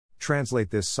Translate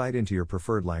this site into your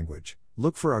preferred language.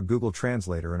 Look for our Google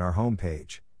Translator in our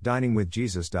homepage,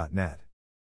 diningwithjesus.net.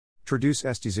 Traduce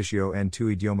este sitio en tu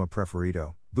idioma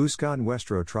preferido. Busca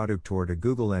nuestro traductor de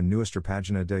Google en nuestra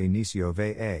página de inicio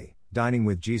va,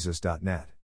 diningwithjesus.net.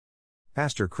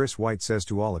 Pastor Chris White says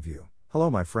to all of you, hello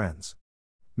my friends.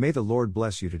 May the Lord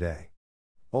bless you today.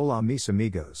 Hola mis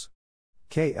amigos.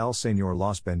 Que el Señor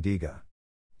los bendiga.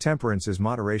 Temperance is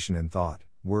moderation in thought,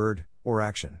 word, or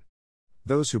action.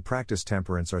 Those who practice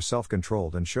temperance are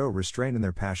self-controlled and show restraint in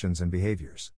their passions and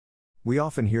behaviors. We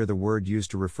often hear the word used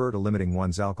to refer to limiting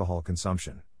one's alcohol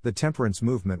consumption. The temperance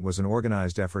movement was an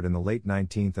organized effort in the late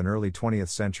 19th and early 20th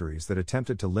centuries that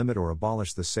attempted to limit or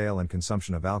abolish the sale and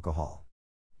consumption of alcohol.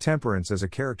 Temperance as a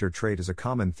character trait is a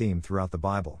common theme throughout the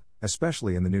Bible,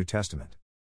 especially in the New Testament.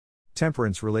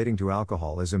 Temperance relating to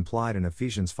alcohol is implied in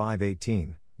Ephesians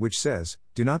 5:18, which says,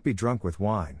 "Do not be drunk with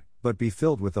wine, but be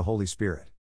filled with the Holy Spirit."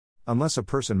 Unless a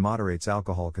person moderates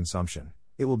alcohol consumption,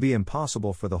 it will be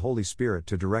impossible for the Holy Spirit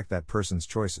to direct that person's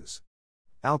choices.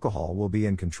 Alcohol will be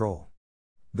in control.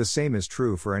 The same is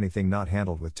true for anything not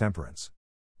handled with temperance.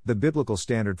 The biblical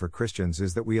standard for Christians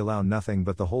is that we allow nothing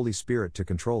but the Holy Spirit to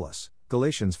control us,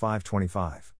 Galatians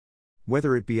 5:25.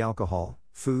 Whether it be alcohol,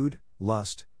 food,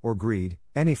 lust, or greed,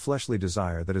 any fleshly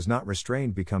desire that is not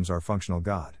restrained becomes our functional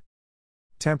god.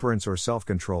 Temperance or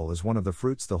self-control is one of the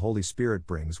fruits the Holy Spirit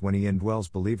brings when He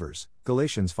indwells believers,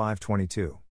 Galatians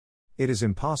 5:22. It is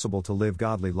impossible to live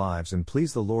godly lives and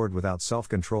please the Lord without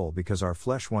self-control because our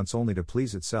flesh wants only to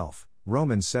please itself,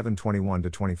 Romans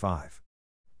 7:21-25.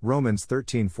 Romans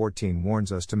 13:14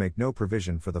 warns us to make no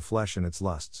provision for the flesh and its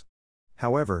lusts.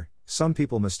 However, some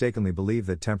people mistakenly believe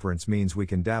that temperance means we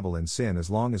can dabble in sin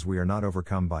as long as we are not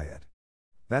overcome by it.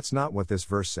 That's not what this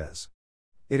verse says.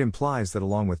 It implies that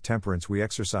along with temperance we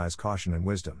exercise caution and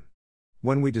wisdom.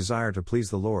 When we desire to please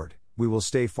the Lord, we will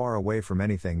stay far away from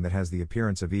anything that has the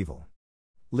appearance of evil.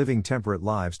 Living temperate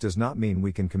lives does not mean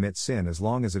we can commit sin as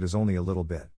long as it is only a little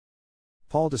bit.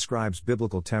 Paul describes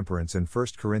biblical temperance in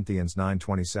 1 Corinthians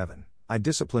 9:27, "I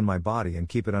discipline my body and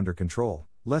keep it under control,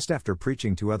 lest after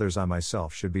preaching to others I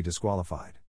myself should be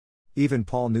disqualified." Even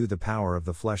Paul knew the power of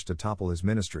the flesh to topple his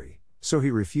ministry, so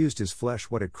he refused his flesh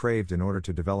what it craved in order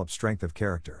to develop strength of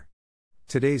character.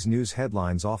 Today's news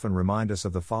headlines often remind us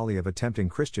of the folly of attempting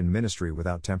Christian ministry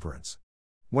without temperance.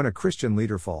 When a Christian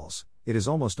leader falls, it is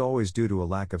almost always due to a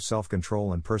lack of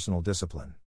self-control and personal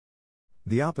discipline.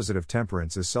 The opposite of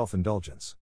temperance is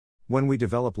self-indulgence. When we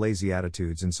develop lazy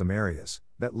attitudes in some areas,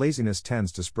 that laziness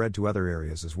tends to spread to other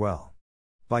areas as well.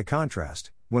 By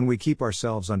contrast, when we keep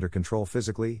ourselves under control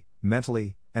physically,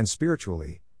 mentally, and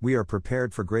spiritually, we are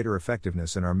prepared for greater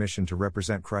effectiveness in our mission to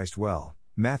represent Christ well.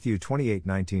 Matthew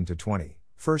 28:19-20,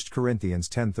 1 Corinthians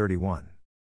 10:31.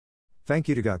 Thank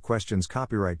you to Got Questions.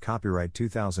 Copyright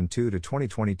 2002 to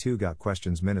 2022 Got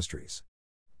Questions Ministries.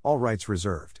 All rights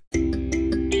reserved.